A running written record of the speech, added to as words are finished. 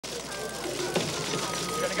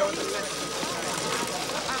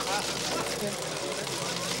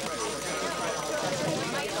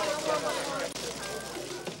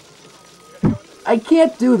I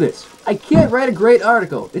can't do this. I can't write a great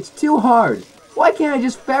article. It's too hard. Why can't I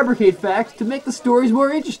just fabricate facts to make the stories more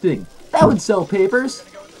interesting? That would sell papers.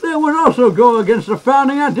 That would also go against the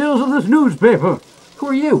founding ideals of this newspaper. Who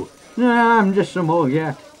are you? Nah, I'm just some old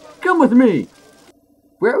guy. Come with me.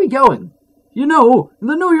 Where are we going? You know,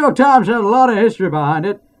 the New York Times had a lot of history behind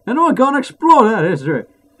it, and we're gonna explore that history.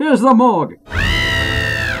 Here's the morgue.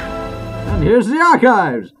 And here's the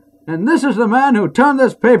archives. And this is the man who turned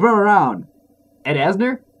this paper around. Ed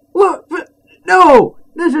Asner? Look, no!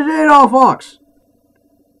 This is Adolph Ochs,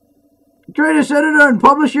 greatest editor and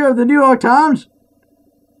publisher of the New York Times.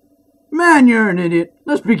 Man, you're an idiot.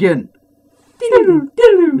 Let's begin.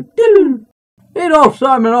 Adolph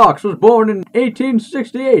Simon Ochs was born in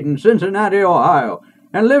 1868 in Cincinnati, Ohio,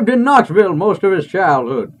 and lived in Knoxville most of his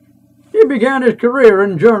childhood. He began his career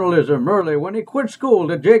in journalism early when he quit school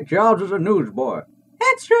to take jobs as a newsboy.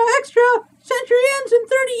 Extra, extra! Century ends in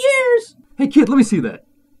 30 years! Hey kid, let me see that.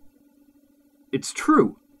 It's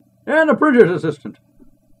true. And a printer's assistant.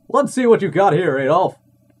 Let's see what you got here, Adolph.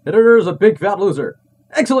 Editor is a big fat loser.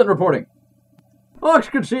 Excellent reporting. Ochs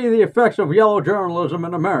could see the effects of yellow journalism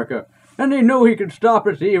in America, and he knew he could stop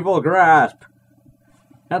its evil grasp.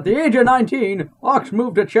 At the age of 19, Ochs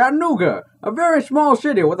moved to Chattanooga, a very small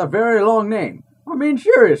city with a very long name. I mean,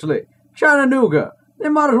 seriously, Chattanooga. They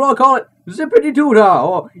might as well call it Zippity-Doo-Dah,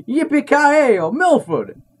 or Yippee-Ki-Yay, or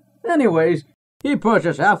Milford. Anyways, he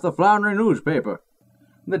purchased half the floundering newspaper,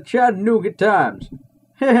 the Chattanooga Times.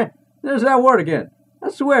 There's that word again.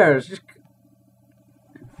 I swear, it's just...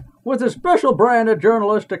 With a special brand of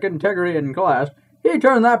journalistic integrity and class, he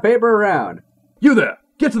turned that paper around. You there!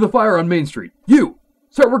 Get to the fire on Main Street. You!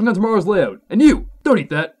 Start working on tomorrow's layout. And you! Don't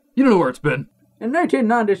eat that. You don't know where it's been. In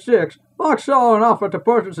 1896, Ochs saw an offer to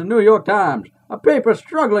purchase the New York Times, a paper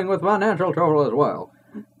struggling with financial trouble as well.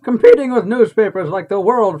 Competing with newspapers like The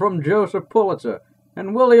World from Joseph Pulitzer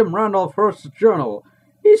and William Randolph Hearst's Journal,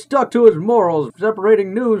 he stuck to his morals,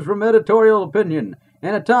 separating news from editorial opinion,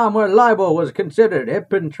 in a time where libel was considered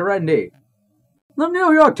hip and trendy. The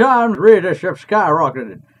New York Times readership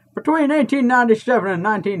skyrocketed. Between 1897 and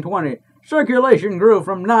 1920, circulation grew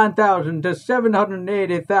from 9,000 to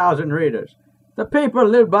 780,000 readers. The paper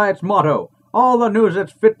lived by its motto, all the news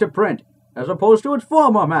that's fit to print, as opposed to its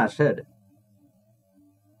former masthead.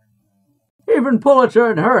 Even Pulitzer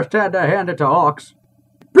and Hearst had to hand it to Ochs.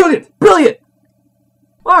 Brilliant! Brilliant!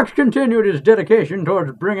 Ochs continued his dedication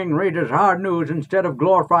towards bringing readers hard news instead of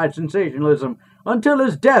glorified sensationalism until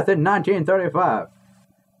his death in 1935.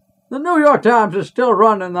 The New York Times is still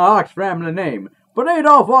run in the Ochs family name, but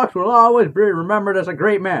Adolph Ochs will always be remembered as a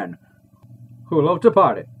great man who loved to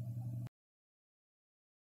party.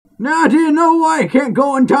 Now, do you know why I can't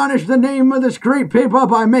go and tarnish the name of this great paper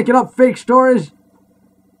by making up fake stories?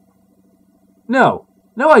 No.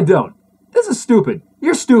 No, I don't. This is stupid.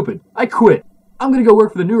 You're stupid. I quit. I'm gonna go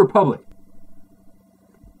work for the New Republic.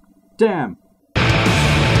 Damn.